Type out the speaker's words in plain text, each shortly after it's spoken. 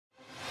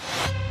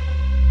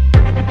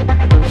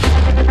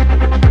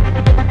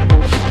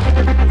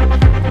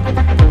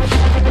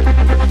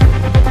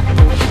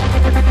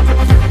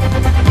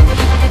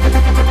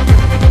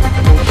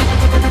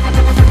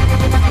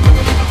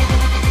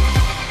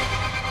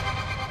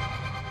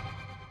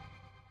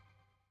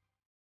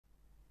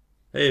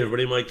Hey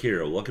everybody, Mike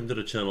here. Welcome to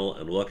the channel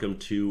and welcome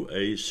to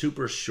a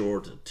super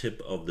short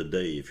tip of the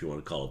day, if you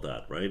want to call it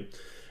that, right?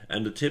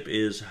 And the tip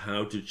is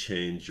how to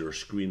change your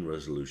screen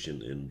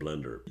resolution in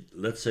Blender.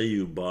 Let's say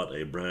you bought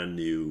a brand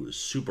new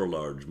super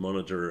large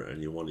monitor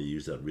and you want to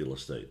use that real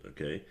estate,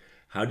 okay?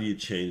 How do you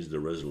change the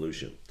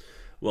resolution?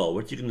 Well,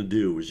 what you're going to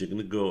do is you're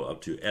going to go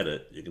up to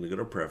Edit, you're going to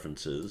go to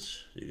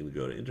Preferences, you're going to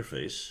go to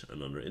Interface,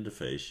 and under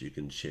Interface you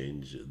can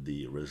change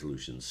the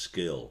resolution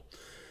scale.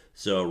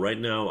 So right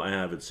now I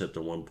have it set to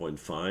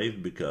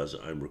 1.5 because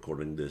I'm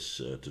recording this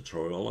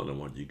tutorial and I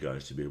want you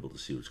guys to be able to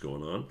see what's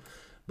going on.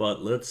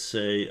 But let's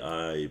say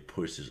I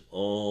push this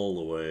all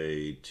the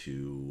way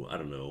to, I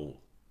don't know,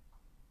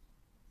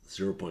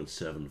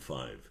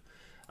 0.75.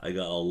 I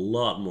got a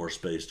lot more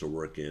space to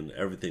work in.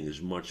 Everything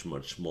is much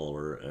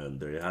smaller, and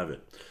there you have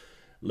it.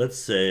 Let's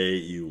say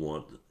you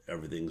want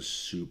everything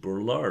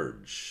super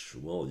large.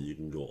 Well, you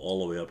can go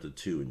all the way up to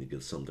 2 and you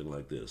get something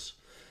like this.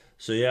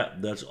 So yeah,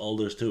 that's all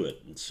there's to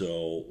it.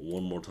 So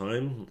one more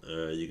time,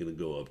 you're going to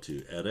go up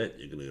to Edit,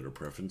 you're going to go to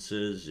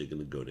Preferences, you're going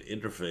to go to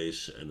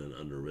Interface, and then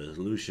under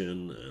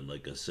Resolution. And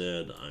like I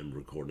said, I'm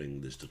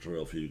recording this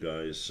tutorial for you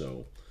guys,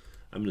 so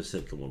I'm going to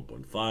set it to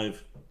 1.5.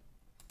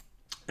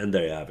 And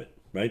there you have it,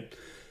 right?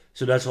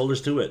 So that's all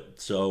there's to it.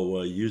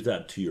 So use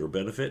that to your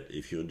benefit.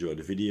 If you enjoyed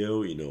the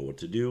video, you know what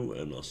to do,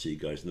 and I'll see you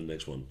guys in the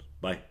next one.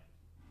 Bye.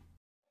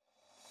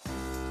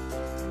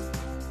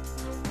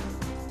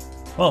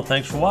 Well,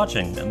 thanks for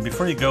watching, and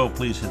before you go,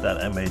 please hit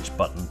that MH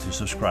button to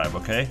subscribe,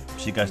 okay?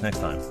 See you guys next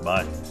time.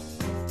 Bye.